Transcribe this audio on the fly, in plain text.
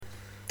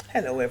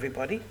Hello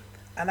everybody,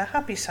 and a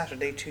happy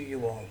Saturday to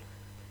you all.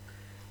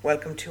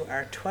 Welcome to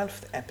our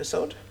 12th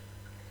episode,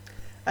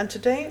 and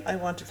today I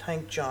want to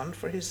thank John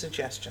for his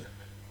suggestion.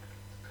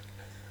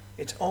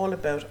 It's all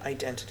about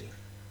identity.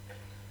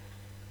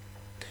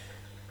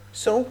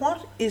 So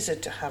what is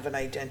it to have an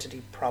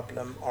identity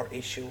problem or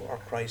issue or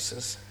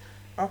crisis,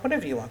 or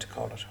whatever you want to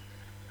call it?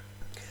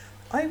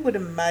 I would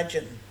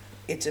imagine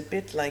it's a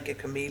bit like a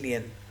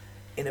chameleon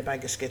in a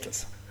bag of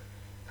Skittles.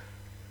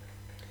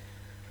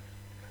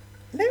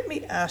 Let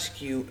me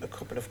ask you a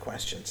couple of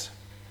questions.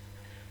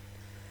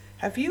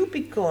 Have you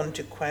begun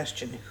to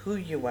question who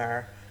you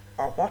are,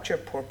 or what your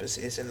purpose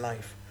is in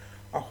life,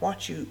 or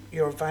what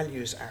your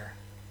values are?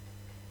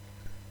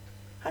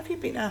 Have you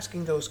been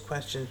asking those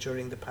questions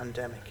during the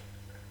pandemic?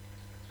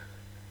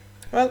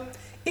 Well,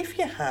 if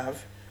you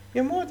have,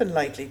 you're more than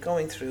likely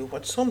going through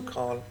what some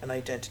call an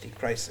identity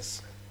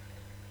crisis.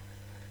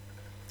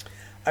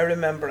 I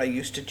remember I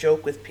used to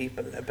joke with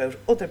people about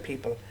other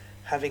people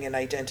having an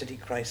identity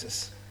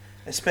crisis,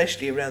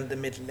 especially around the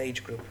middle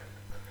age group.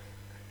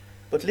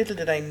 But little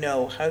did I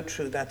know how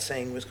true that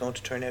saying was going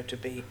to turn out to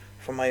be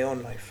for my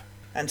own life.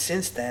 And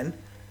since then,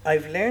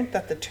 I've learned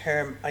that the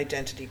term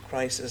identity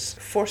crisis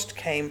first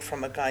came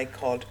from a guy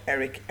called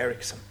Erik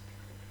Erikson.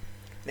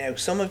 Now,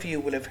 some of you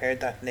will have heard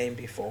that name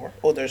before,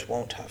 others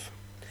won't have.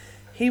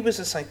 He was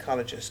a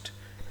psychologist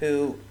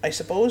who, I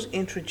suppose,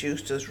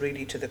 introduced us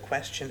really to the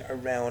question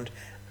around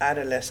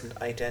adolescent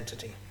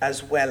identity,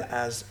 as well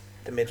as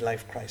the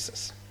midlife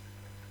crisis.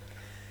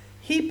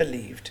 He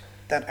believed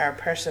that our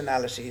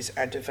personalities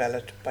are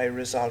developed by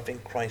resolving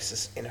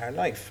crises in our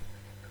life.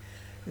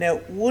 Now,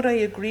 would I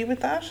agree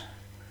with that?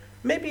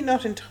 Maybe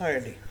not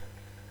entirely.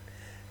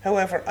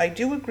 However, I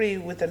do agree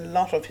with a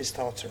lot of his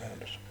thoughts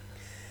around it.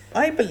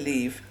 I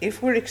believe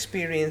if we're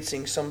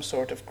experiencing some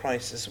sort of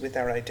crisis with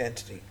our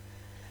identity,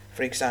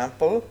 for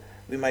example,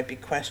 we might be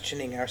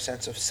questioning our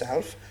sense of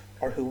self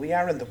or who we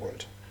are in the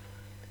world.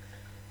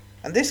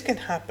 And this can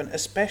happen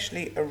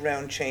especially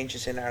around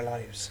changes in our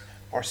lives,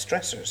 or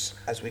stressors,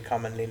 as we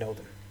commonly know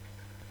them.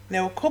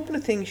 Now, a couple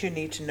of things you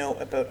need to know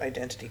about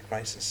identity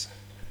crisis.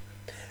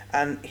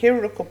 And here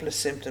are a couple of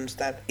symptoms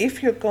that,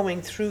 if you're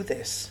going through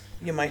this,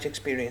 you might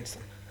experience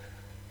them.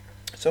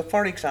 So,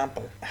 for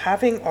example,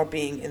 having or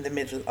being in the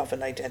middle of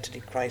an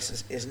identity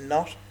crisis is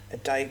not a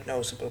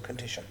diagnosable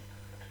condition.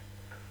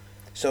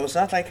 So it's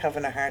not like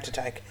having a heart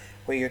attack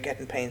where you're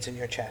getting pains in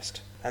your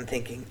chest and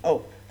thinking,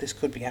 oh, this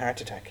could be a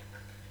heart attack.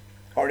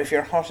 Or if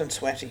you're hot and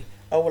sweaty,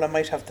 oh, well, I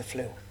might have the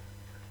flu.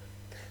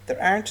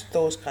 There aren't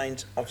those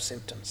kinds of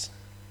symptoms.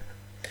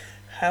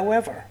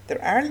 However,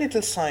 there are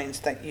little signs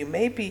that you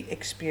may be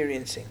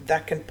experiencing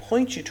that can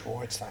point you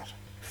towards that.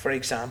 For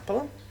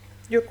example,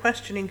 you're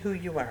questioning who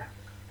you are,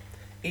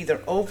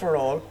 either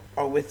overall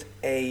or with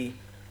a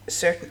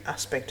certain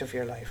aspect of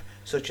your life,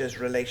 such as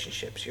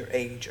relationships, your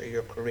age, or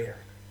your career.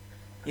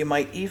 You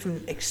might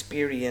even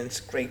experience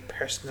great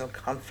personal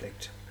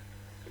conflict.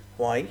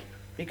 Why?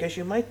 Because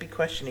you might be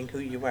questioning who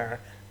you are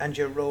and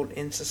your role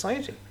in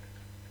society.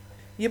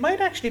 You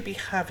might actually be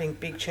having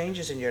big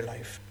changes in your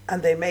life,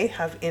 and they may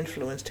have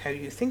influenced how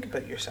you think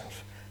about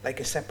yourself, like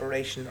a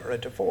separation or a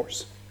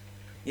divorce.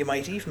 You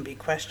might even be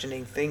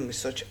questioning things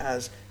such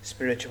as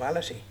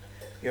spirituality,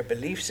 your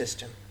belief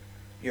system,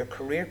 your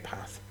career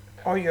path,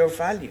 or your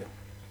value,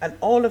 and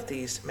all of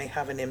these may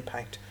have an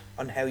impact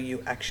on how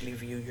you actually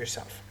view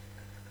yourself.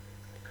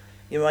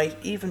 You might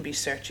even be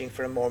searching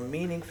for a more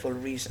meaningful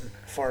reason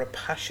for a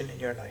passion in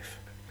your life,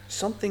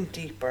 something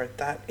deeper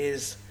that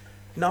is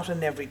not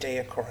an everyday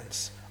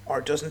occurrence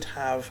or doesn't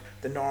have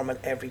the normal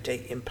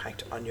everyday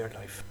impact on your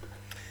life.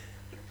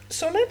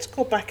 So let's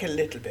go back a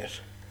little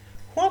bit.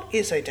 What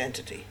is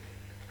identity?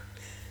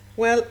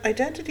 Well,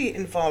 identity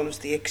involves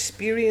the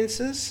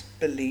experiences,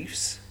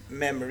 beliefs,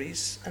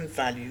 memories and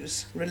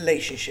values,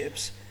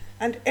 relationships,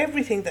 and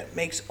everything that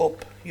makes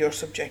up your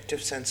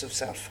subjective sense of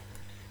self.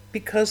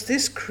 Because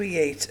this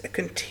creates a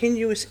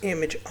continuous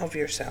image of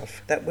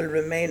yourself that will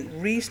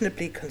remain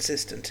reasonably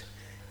consistent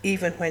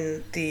even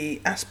when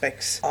the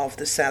aspects of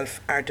the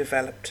self are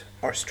developed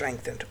or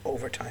strengthened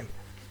over time.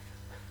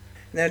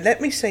 Now,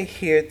 let me say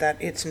here that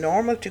it's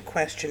normal to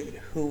question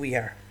who we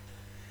are,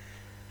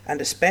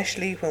 and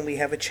especially when we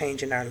have a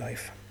change in our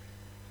life.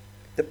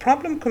 The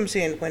problem comes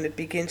in when it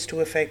begins to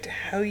affect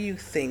how you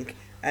think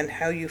and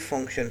how you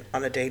function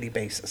on a daily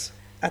basis.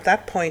 At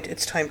that point,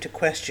 it's time to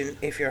question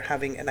if you're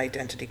having an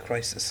identity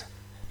crisis.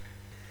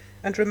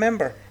 And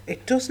remember,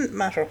 it doesn't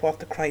matter what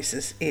the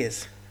crisis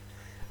is.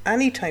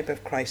 Any type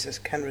of crisis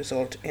can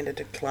result in a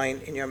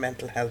decline in your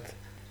mental health.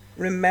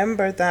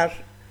 Remember that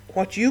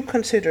what you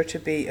consider to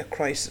be a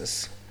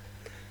crisis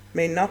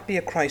may not be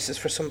a crisis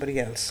for somebody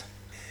else.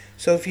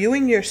 So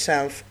viewing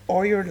yourself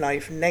or your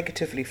life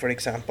negatively, for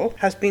example,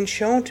 has been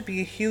shown to be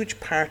a huge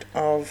part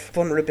of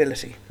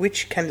vulnerability,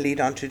 which can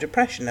lead on to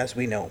depression, as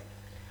we know.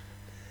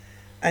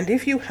 And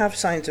if you have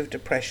signs of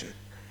depression,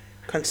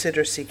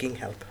 consider seeking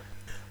help.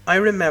 I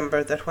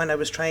remember that when I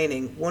was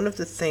training, one of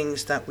the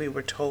things that we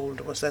were told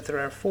was that there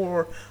are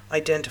 4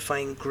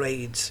 identifying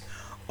grades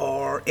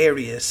or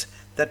areas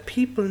that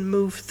people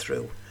move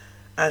through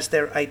as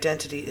their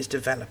identity is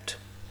developed.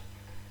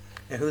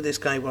 Now, who this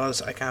guy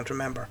was, I can't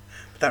remember,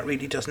 but that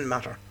really doesn't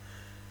matter.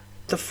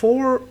 The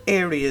 4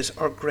 areas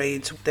or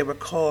grades, they were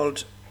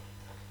called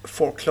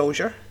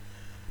foreclosure,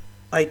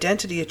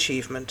 identity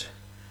achievement,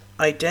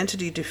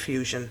 identity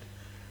diffusion,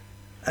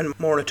 and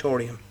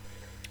moratorium.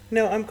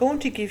 Now, I'm going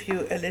to give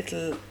you a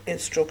little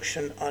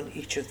instruction on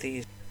each of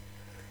these.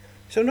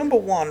 So number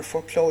 1,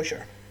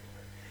 foreclosure.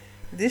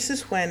 This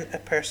is when a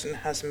person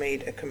has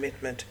made a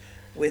commitment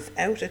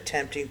without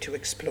attempting to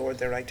explore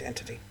their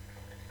identity.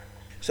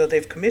 So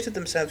they've committed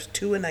themselves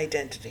to an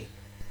identity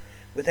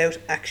without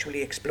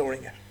actually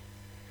exploring it.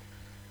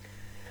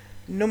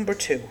 Number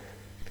 2,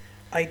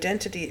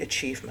 identity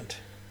achievement.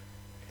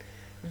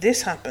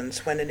 This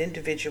happens when an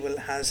individual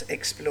has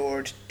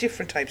explored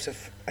different types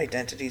of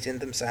identities in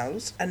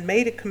themselves and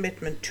made a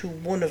commitment to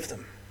one of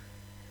them.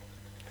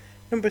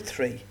 Number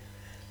 3,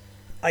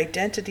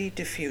 identity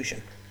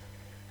diffusion.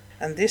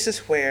 And this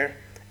is where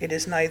it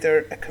is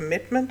neither a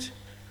commitment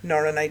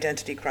nor an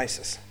identity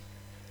crisis.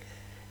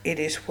 It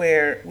is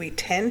where we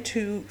tend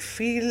to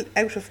feel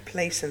out of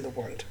place in the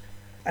world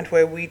and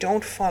where we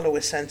don't follow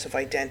a sense of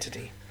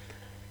identity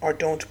or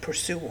don't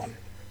pursue one.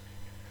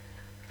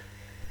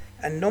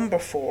 And number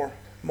 4,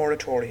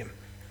 moratorium.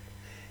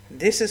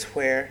 This is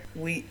where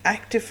we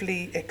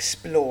actively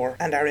explore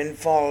and are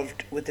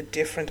involved with the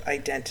different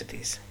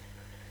identities,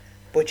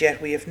 but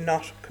yet we have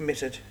not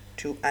committed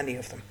to any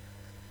of them.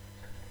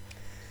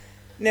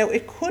 Now,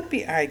 it could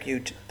be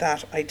argued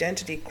that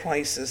identity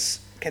crisis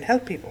can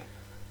help people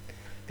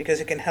because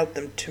it can help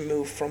them to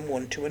move from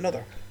one to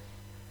another.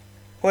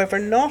 However,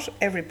 not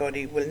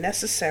everybody will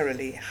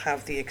necessarily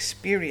have the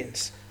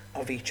experience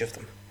of each of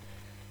them.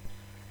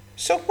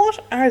 So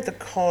what are the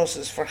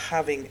causes for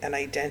having an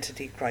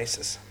identity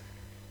crisis?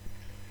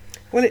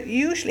 Well, it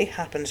usually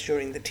happens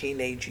during the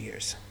teenage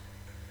years,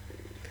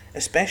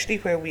 especially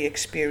where we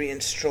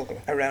experience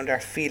struggle around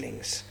our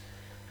feelings,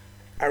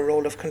 our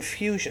role of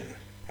confusion,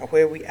 or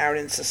where we are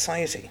in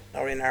society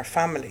or in our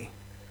family.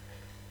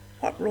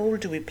 What role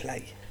do we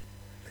play?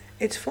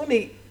 It's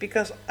funny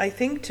because I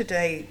think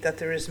today that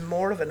there is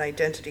more of an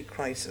identity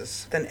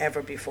crisis than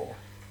ever before,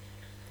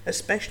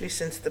 especially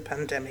since the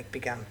pandemic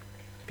began.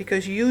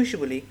 Because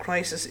usually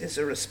crisis is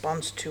a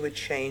response to a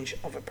change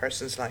of a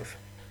person's life.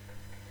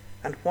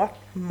 And what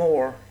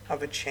more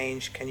of a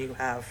change can you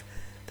have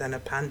than a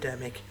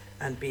pandemic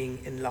and being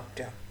in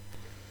lockdown?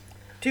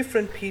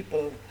 Different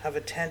people have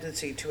a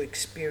tendency to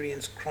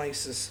experience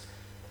crisis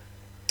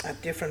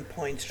at different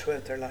points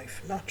throughout their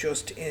life, not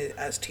just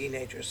as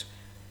teenagers,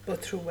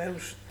 but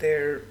throughout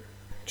their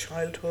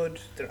childhood,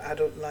 their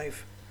adult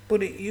life.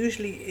 But it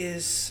usually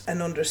is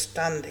an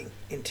understanding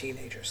in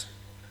teenagers.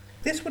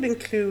 This would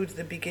include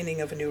the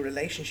beginning of a new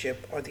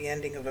relationship or the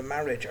ending of a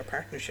marriage or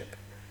partnership.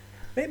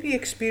 Maybe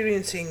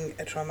experiencing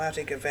a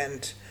traumatic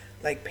event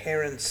like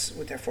parents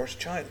with their first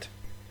child.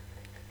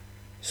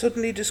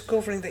 Suddenly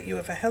discovering that you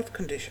have a health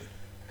condition.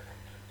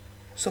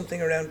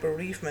 Something around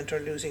bereavement or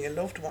losing a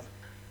loved one.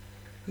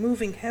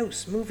 Moving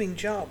house, moving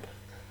job.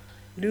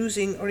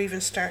 Losing or even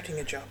starting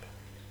a job.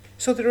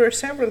 So there are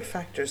several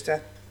factors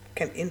that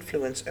can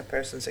influence a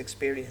person's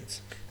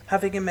experience.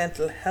 Having a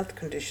mental health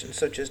condition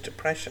such as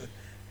depression,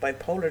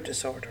 bipolar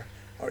disorder,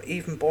 or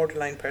even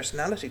borderline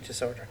personality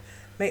disorder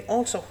may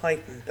also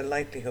heighten the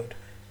likelihood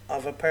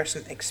of a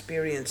person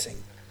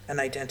experiencing an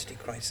identity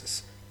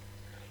crisis.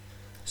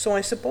 So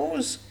I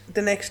suppose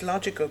the next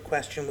logical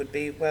question would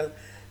be, well,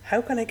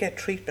 how can I get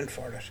treatment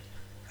for it?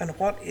 And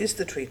what is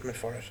the treatment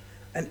for it?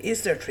 And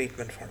is there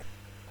treatment for it?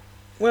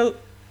 Well,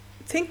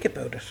 think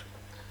about it.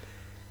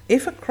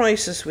 If a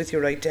crisis with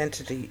your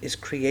identity is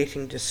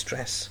creating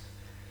distress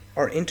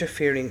or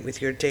interfering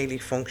with your daily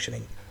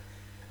functioning,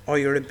 or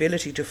your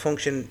ability to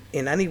function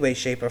in any way,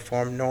 shape or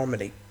form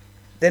normally,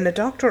 then a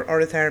doctor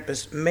or a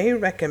therapist may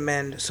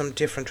recommend some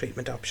different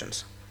treatment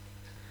options.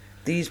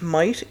 These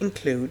might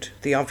include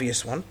the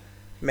obvious one,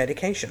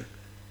 medication.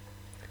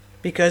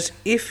 Because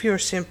if your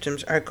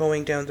symptoms are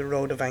going down the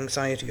road of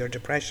anxiety or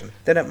depression,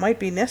 then it might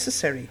be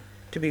necessary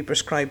to be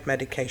prescribed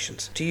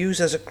medications to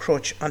use as a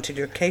crutch until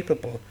you're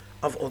capable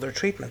of other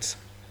treatments.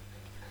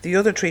 The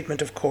other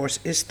treatment, of course,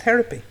 is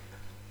therapy.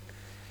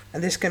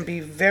 And this can be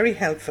very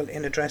helpful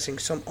in addressing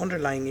some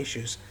underlying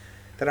issues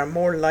that are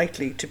more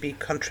likely to be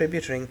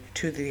contributing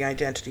to the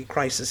identity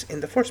crisis in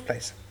the first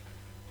place.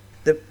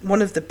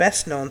 One of the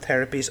best known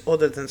therapies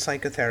other than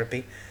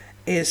psychotherapy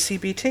is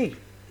CBT,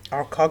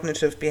 or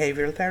cognitive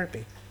behavioural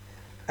therapy.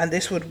 And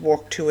this would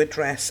work to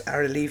address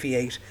or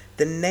alleviate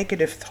the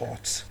negative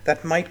thoughts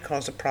that might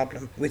cause a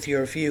problem with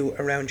your view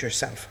around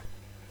yourself.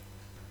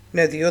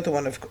 Now, the other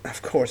one,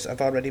 of course, I've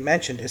already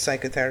mentioned, is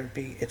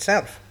psychotherapy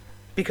itself.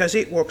 Because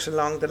it works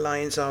along the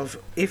lines of,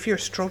 if you're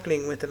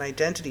struggling with an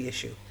identity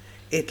issue,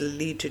 it'll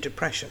lead to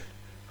depression,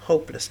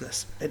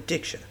 hopelessness,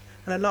 addiction,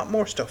 and a lot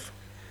more stuff.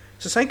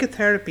 So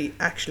psychotherapy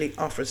actually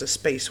offers a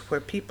space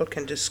where people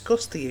can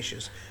discuss the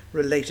issues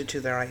related to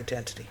their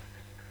identity.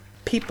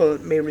 People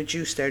may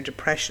reduce their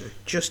depression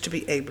just to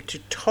be able to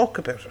talk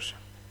about it.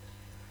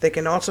 They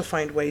can also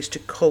find ways to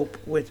cope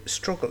with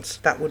struggles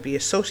that would be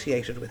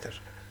associated with it.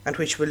 and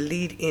which will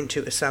lead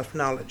into a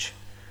self-knowledge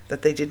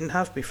that they didn't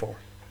have before.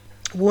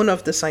 One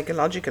of the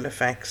psychological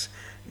effects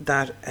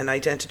that an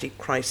identity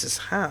crisis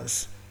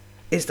has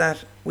is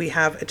that we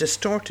have a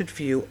distorted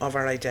view of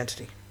our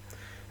identity.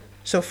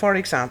 So, for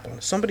example,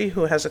 somebody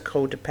who has a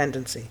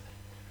codependency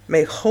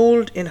may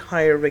hold in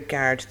higher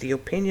regard the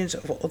opinions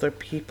of other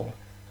people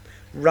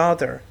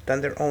rather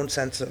than their own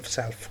sense of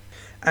self.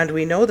 And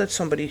we know that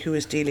somebody who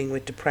is dealing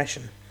with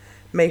depression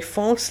may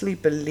falsely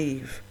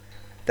believe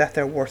that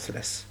they're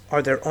worthless,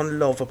 or they're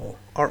unlovable,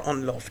 or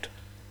unloved.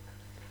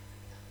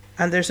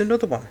 And there's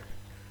another one,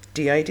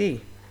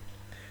 DID,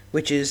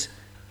 which is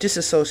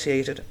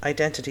dissociated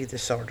identity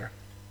disorder.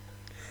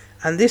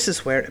 And this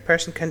is where a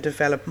person can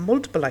develop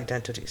multiple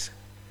identities,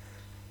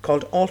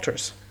 called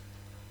alters.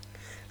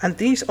 And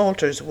these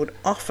alters would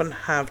often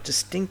have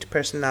distinct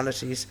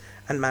personalities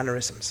and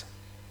mannerisms.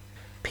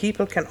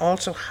 People can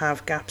also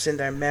have gaps in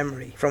their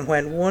memory from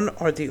when one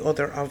or the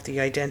other of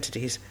the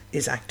identities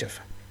is active.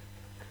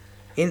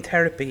 In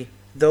therapy,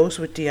 those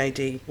with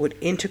DID would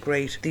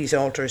integrate these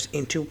alters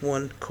into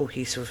one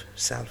cohesive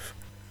self.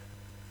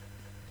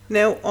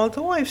 Now,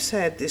 although I've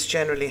said this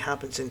generally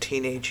happens in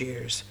teenage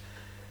years,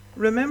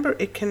 remember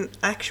it can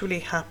actually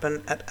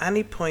happen at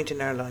any point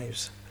in our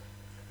lives.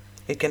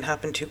 It can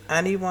happen to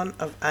anyone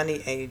of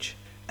any age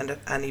and at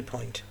any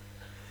point.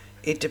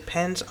 It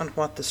depends on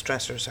what the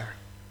stressors are.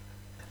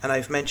 And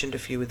I've mentioned a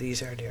few of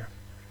these earlier.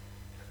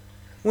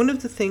 One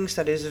of the things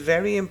that is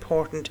very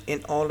important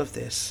in all of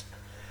this,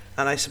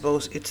 and I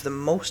suppose it's the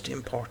most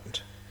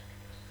important,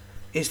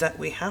 is that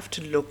we have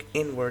to look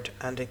inward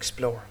and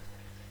explore.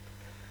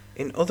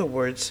 In other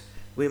words,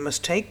 we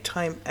must take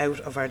time out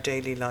of our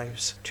daily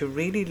lives to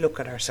really look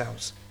at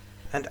ourselves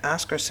and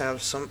ask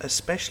ourselves some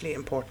especially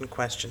important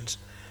questions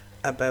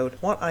about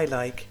what I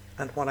like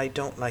and what I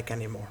don't like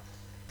anymore.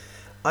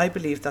 I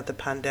believe that the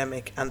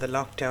pandemic and the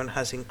lockdown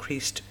has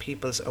increased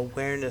people's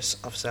awareness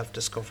of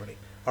self-discovery,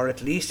 or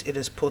at least it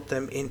has put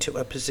them into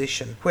a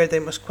position where they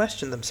must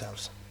question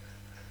themselves.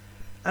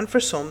 And for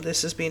some,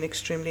 this has been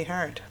extremely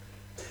hard,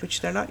 which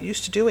they're not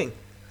used to doing.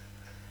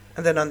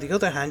 And then on the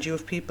other hand, you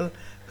have people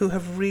who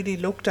have really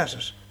looked at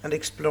it and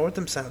explored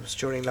themselves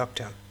during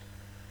lockdown,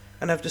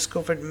 and have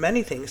discovered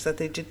many things that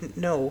they didn't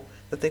know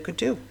that they could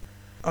do,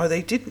 or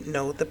they didn't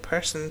know the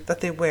person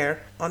that they were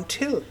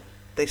until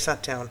they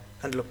sat down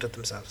and looked at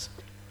themselves.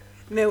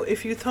 Now,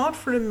 if you thought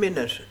for a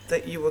minute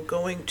that you were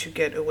going to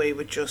get away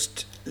with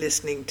just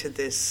listening to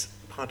this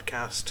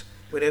podcast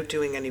without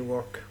doing any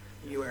work,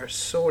 you are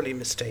sorely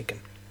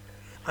mistaken.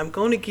 I'm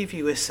going to give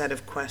you a set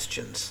of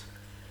questions,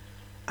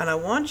 and I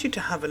want you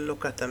to have a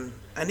look at them,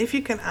 and if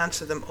you can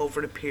answer them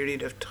over a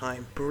period of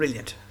time,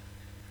 brilliant.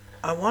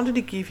 I wanted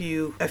to give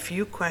you a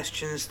few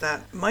questions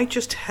that might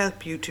just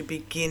help you to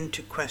begin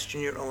to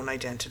question your own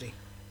identity.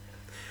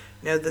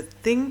 Now, the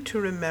thing to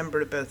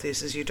remember about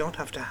this is you don't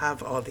have to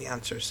have all the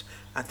answers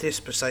at this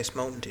precise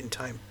moment in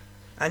time.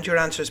 And your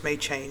answers may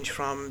change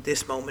from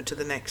this moment to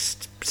the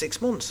next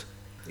 6 months,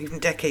 even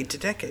decade to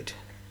decade.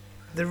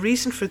 The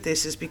reason for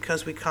this is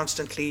because we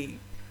constantly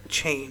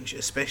change,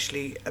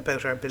 especially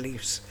about our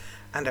beliefs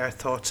and our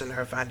thoughts and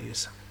our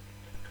values.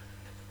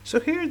 So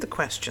here are the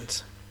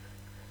questions.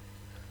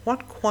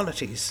 What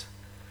qualities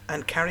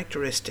and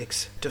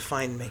characteristics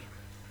define me?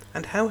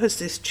 And how has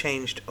this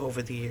changed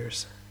over the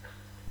years?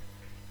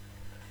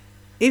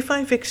 If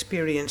I've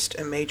experienced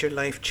a major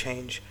life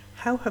change,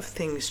 how have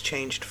things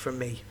changed for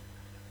me?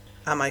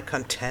 Am I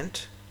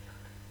content?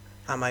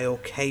 Am I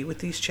okay with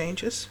these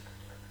changes?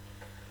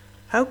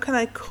 How can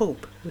I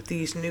cope with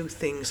these new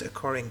things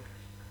occurring?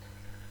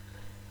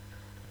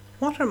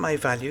 What are my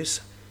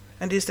values,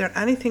 and is there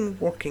anything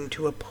working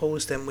to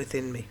oppose them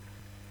within me?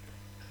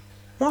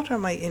 What are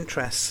my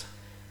interests,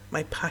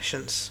 my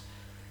passions,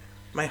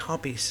 my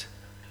hobbies?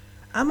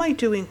 Am I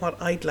doing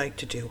what I'd like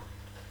to do?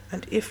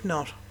 And if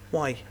not,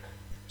 why?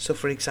 So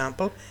for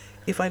example,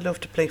 if I love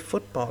to play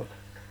football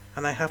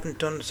and I haven't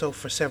done so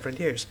for several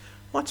years,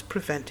 what's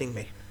preventing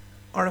me?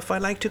 Or if I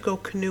like to go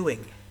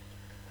canoeing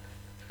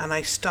and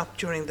I stopped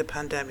during the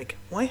pandemic,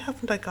 why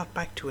haven't I got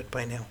back to it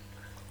by now?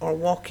 Or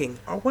walking,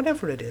 or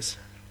whatever it is.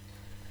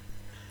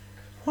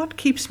 What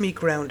keeps me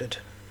grounded?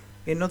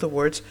 In other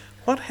words,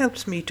 what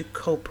helps me to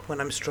cope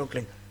when I'm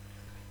struggling?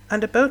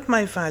 And about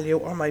my value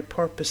or my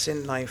purpose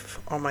in life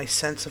or my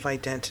sense of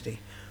identity,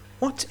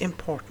 what's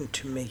important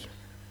to me?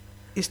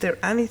 Is there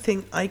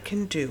anything I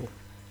can do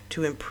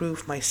to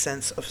improve my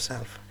sense of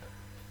self?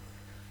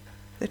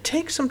 Now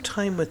take some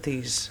time with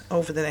these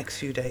over the next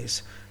few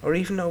days, or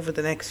even over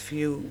the next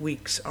few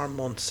weeks or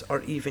months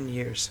or even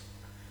years.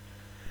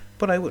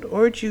 But I would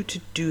urge you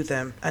to do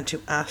them and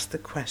to ask the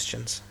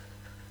questions.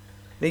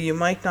 Now you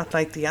might not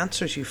like the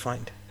answers you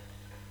find,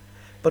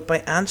 but by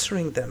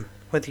answering them,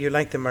 whether you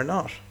like them or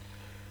not,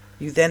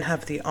 you then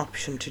have the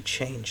option to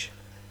change.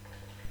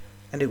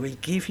 And it will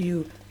give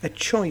you a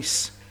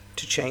choice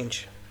to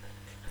change.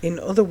 In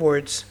other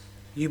words,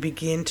 you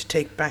begin to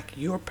take back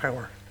your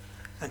power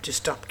and to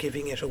stop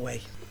giving it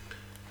away.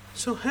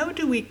 So how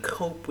do we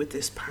cope with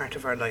this part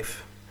of our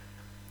life?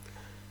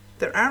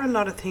 There are a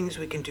lot of things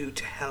we can do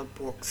to help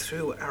work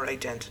through our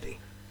identity.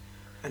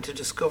 and to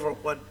discover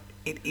what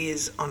it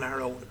is on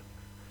our own.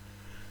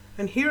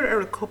 And here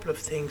are a couple of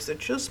things that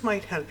just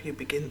might help you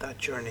begin that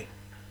journey.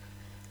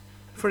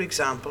 For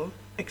example,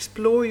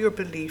 explore your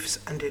beliefs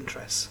and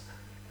interests.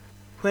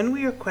 When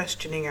we are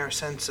questioning our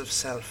sense of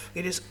self,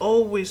 it is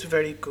always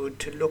very good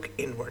to look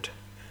inward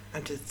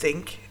and to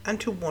think and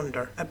to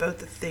wonder about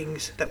the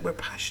things that we're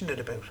passionate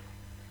about.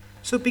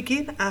 So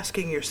begin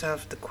asking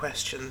yourself the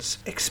questions,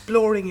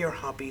 exploring your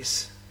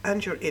hobbies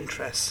and your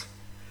interests,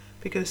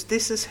 because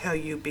this is how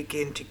you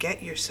begin to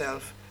get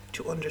yourself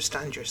to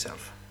understand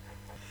yourself.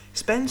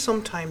 Spend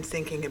some time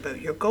thinking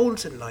about your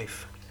goals in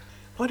life,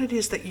 what it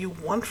is that you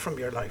want from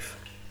your life.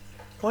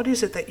 What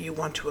is it that you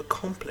want to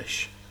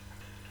accomplish?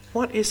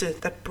 What is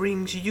it that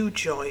brings you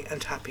joy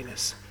and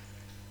happiness?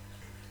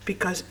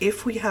 Because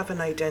if we have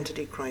an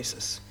identity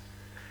crisis,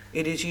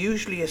 it is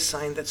usually a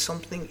sign that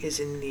something is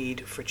in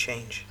need for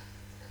change.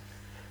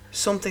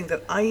 Something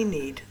that I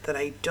need that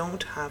I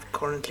don't have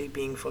currently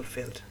being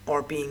fulfilled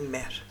or being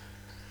met.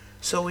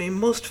 So we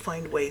must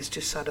find ways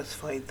to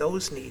satisfy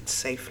those needs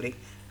safely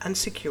and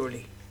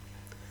securely,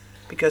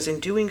 because in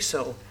doing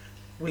so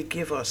will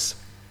give us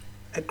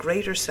a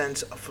greater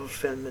sense of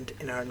fulfillment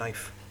in our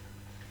life.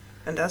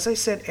 And as I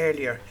said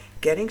earlier,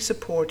 getting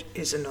support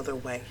is another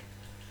way,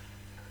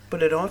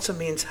 but it also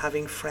means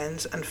having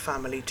friends and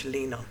family to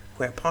lean on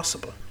where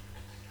possible.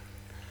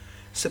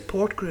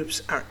 Support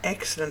groups are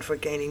excellent for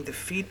gaining the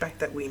feedback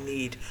that we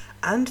need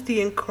and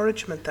the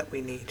encouragement that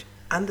we need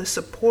and the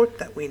support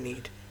that we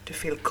need to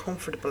feel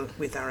comfortable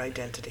with our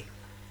identity.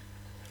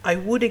 I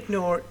would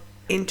ignore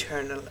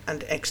internal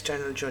and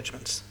external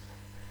judgments,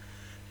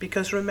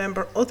 because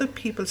remember, other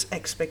people's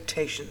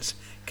expectations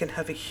can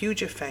have a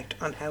huge effect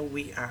on how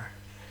we are,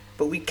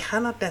 but we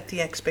cannot let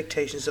the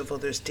expectations of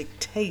others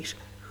dictate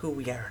who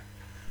we are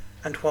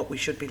and what we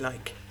should be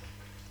like.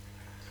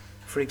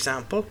 For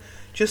example,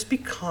 just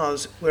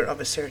because we're of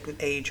a certain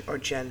age or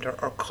gender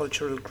or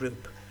cultural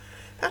group,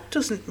 that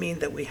doesn't mean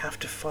that we have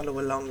to follow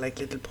along like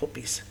little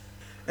puppies,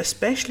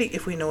 especially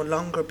if we no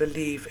longer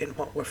believe in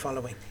what we're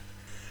following.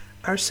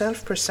 Our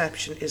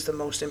self-perception is the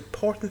most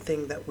important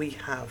thing that we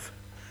have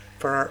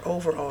for our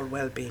overall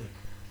well-being.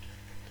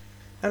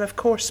 And of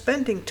course,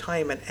 spending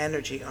time and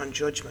energy on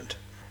judgment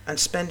and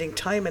spending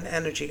time and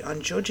energy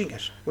on judging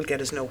it will get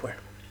us nowhere.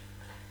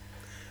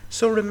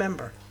 So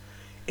remember,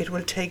 it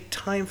will take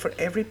time for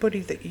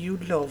everybody that you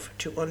love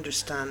to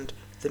understand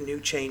the new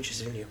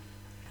changes in you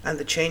and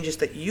the changes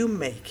that you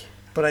make,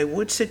 but I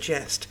would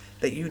suggest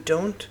that you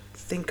don't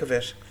think of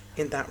it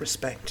in that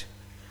respect,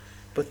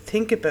 but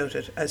think about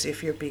it as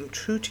if you're being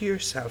true to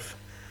yourself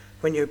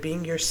when you're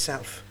being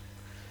yourself,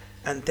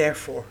 and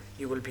therefore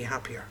you will be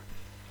happier.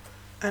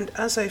 And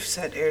as I've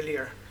said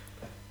earlier,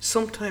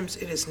 sometimes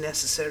it is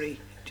necessary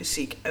to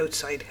seek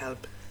outside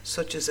help,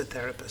 such as a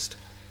therapist.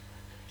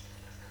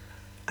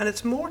 And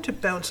it's more to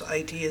bounce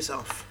ideas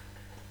off,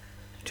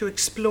 to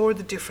explore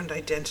the different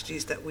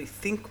identities that we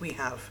think we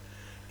have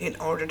in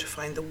order to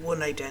find the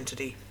one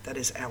identity that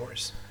is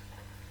ours.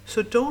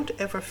 So don't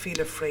ever feel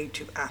afraid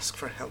to ask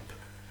for help.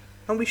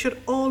 And we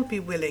should all be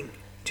willing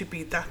to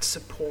be that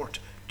support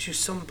to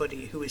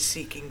somebody who is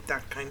seeking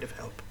that kind of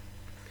help.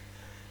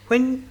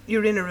 When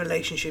you're in a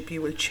relationship,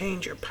 you will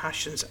change your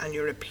passions and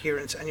your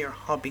appearance and your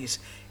hobbies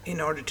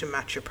in order to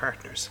match your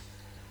partners.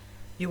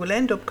 You will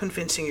end up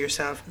convincing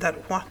yourself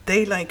that what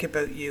they like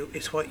about you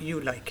is what you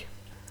like.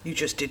 You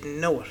just didn't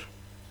know it.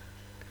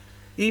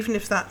 Even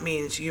if that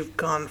means you've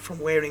gone from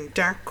wearing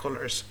dark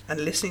colours and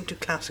listening to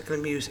classical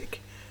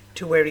music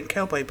to wearing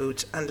cowboy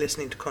boots and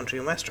listening to country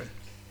and western.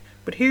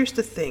 But here's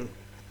the thing.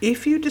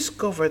 If you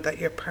discover that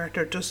your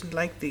partner doesn't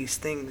like these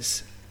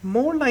things,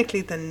 more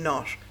likely than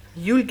not,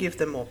 you'll give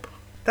them up.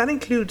 That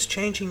includes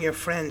changing your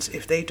friends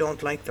if they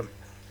don't like them,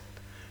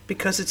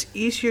 because it's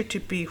easier to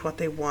be what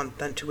they want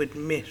than to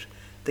admit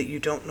that you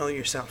don't know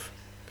yourself.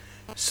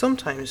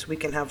 Sometimes we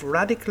can have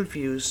radical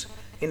views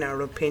in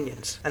our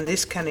opinions, and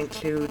this can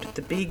include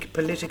the big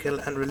political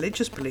and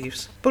religious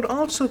beliefs, but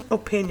also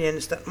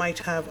opinions that might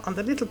have on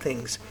the little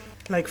things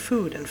like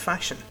food and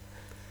fashion.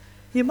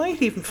 You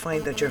might even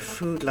find that your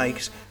food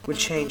likes will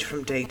change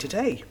from day to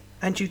day,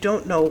 and you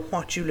don't know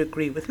what you'll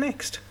agree with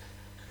next.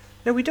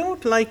 Now, we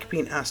don't like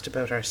being asked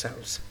about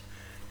ourselves.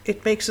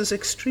 It makes us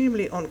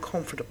extremely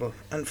uncomfortable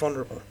and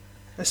vulnerable,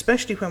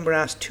 especially when we're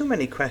asked too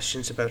many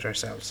questions about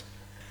ourselves.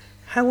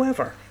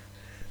 However,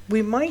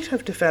 we might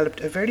have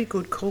developed a very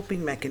good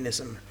coping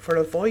mechanism for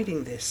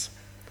avoiding this,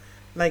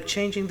 like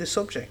changing the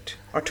subject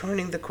or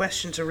turning the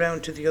questions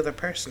around to the other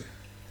person,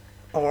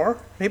 or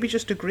maybe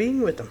just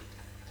agreeing with them.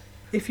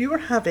 If you're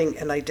having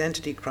an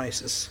identity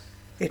crisis,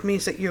 it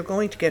means that you're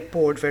going to get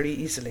bored very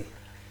easily.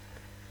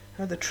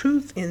 Now, the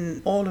truth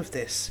in all of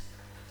this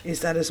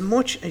is that as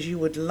much as you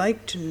would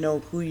like to know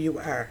who you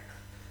are,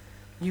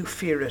 you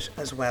fear it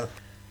as well.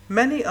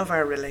 Many of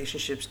our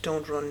relationships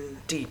don't run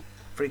deep.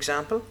 For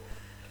example,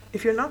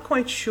 if you're not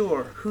quite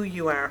sure who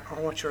you are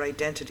or what your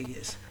identity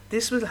is,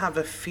 this will have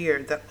a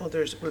fear that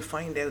others will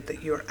find out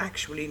that you're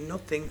actually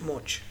nothing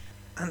much,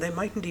 and they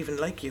mightn't even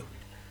like you.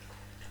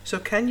 So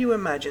can you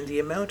imagine the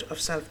amount of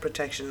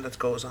self-protection that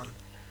goes on?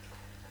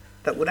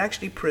 that would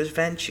actually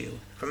prevent you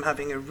from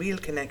having a real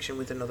connection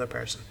with another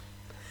person.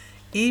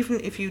 Even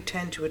if you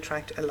tend to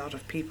attract a lot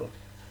of people,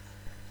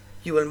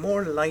 you will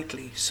more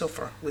likely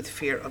suffer with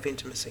fear of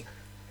intimacy.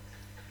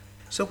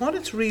 So what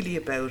it's really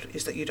about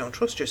is that you don't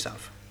trust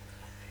yourself.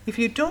 If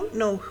you don't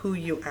know who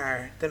you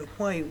are, then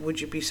why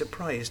would you be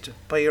surprised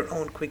by your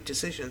own quick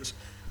decisions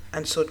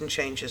and sudden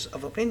changes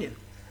of opinion?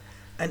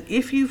 And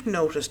if you've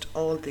noticed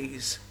all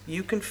these,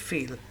 you can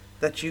feel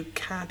that you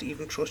can't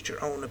even trust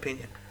your own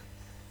opinion.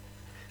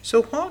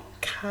 So what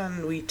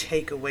can we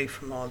take away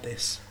from all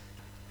this?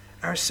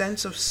 Our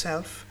sense of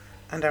self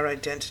and our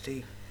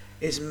identity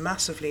is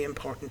massively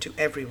important to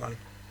everyone,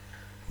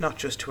 not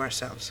just to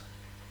ourselves.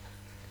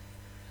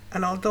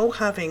 And although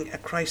having a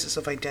crisis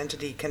of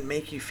identity can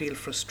make you feel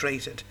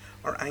frustrated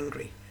or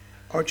angry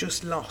or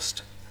just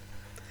lost,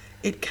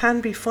 it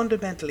can be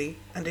fundamentally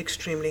and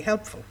extremely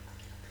helpful.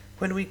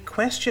 When we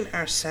question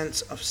our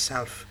sense of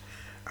self,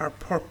 our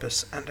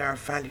purpose and our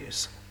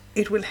values,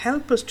 it will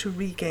help us to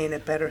regain a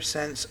better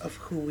sense of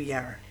who we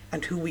are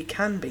and who we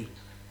can be.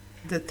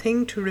 The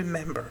thing to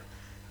remember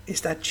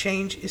is that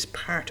change is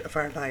part of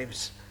our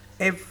lives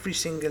every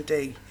single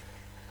day.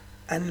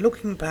 And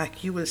looking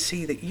back, you will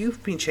see that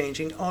you've been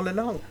changing all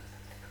along.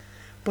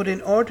 But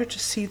in order to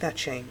see that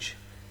change,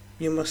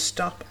 you must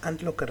stop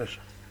and look at it.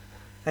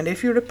 And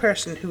if you're a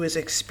person who has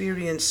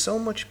experienced so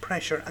much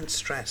pressure and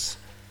stress,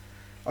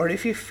 or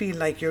if you feel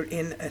like you're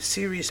in a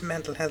serious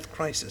mental health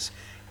crisis,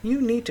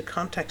 you need to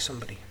contact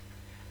somebody.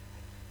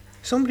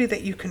 Somebody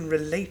that you can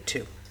relate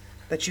to,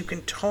 that you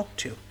can talk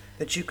to,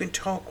 that you can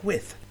talk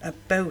with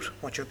about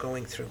what you're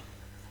going through.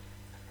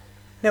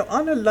 Now,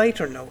 on a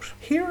lighter note,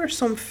 here are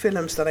some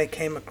films that I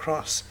came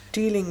across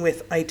dealing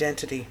with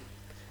identity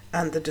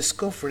and the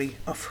discovery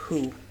of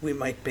who we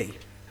might be.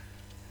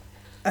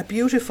 A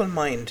Beautiful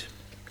Mind,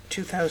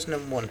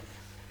 2001.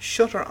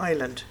 Shutter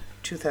Island,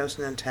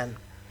 2010.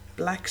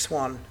 Black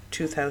Swan,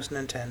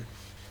 2010.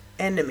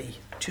 Enemy,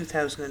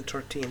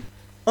 2013.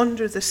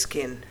 Under the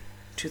Skin,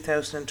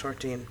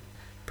 2013.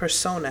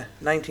 Persona,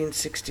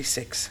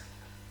 1966.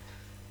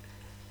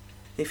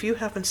 If you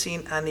haven't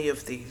seen any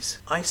of these,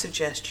 I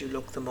suggest you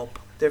look them up.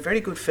 They're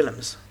very good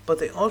films, but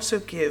they also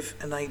give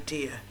an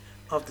idea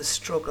of the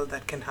struggle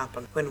that can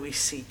happen when we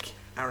seek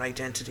our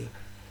identity.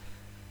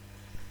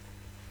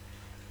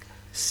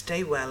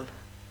 Stay well,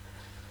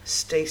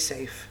 stay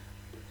safe.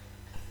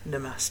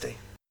 Namaste.